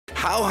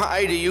How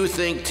high do you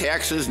think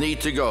taxes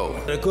need to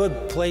go? A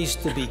good place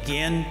to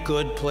begin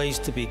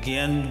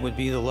would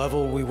be the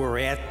level we were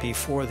at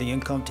before the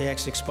income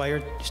tax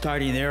expired.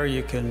 Starting there,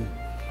 you can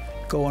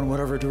go in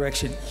whatever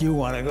direction you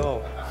want to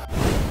go.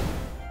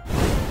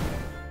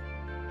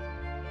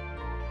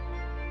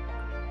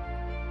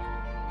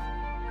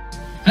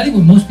 I think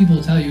what most people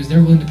will tell you is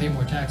they're willing to pay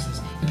more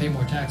taxes,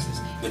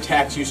 The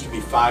tax used to be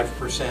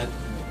 5%,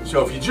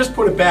 so if you just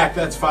put it back,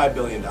 that's $5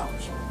 billion.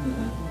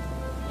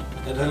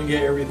 That doesn't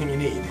get everything you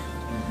need,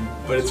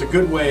 but it's a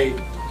good way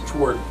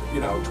toward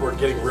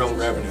getting real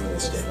revenue in the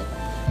state.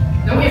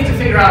 Then we have to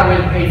figure out a way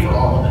to pay for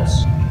all of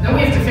this.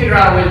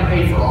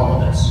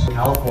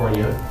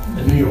 California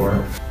and New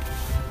York,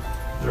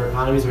 their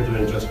economies are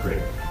doing just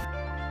great.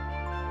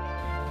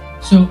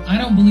 So I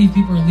don't believe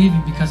people are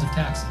leaving because of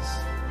taxes.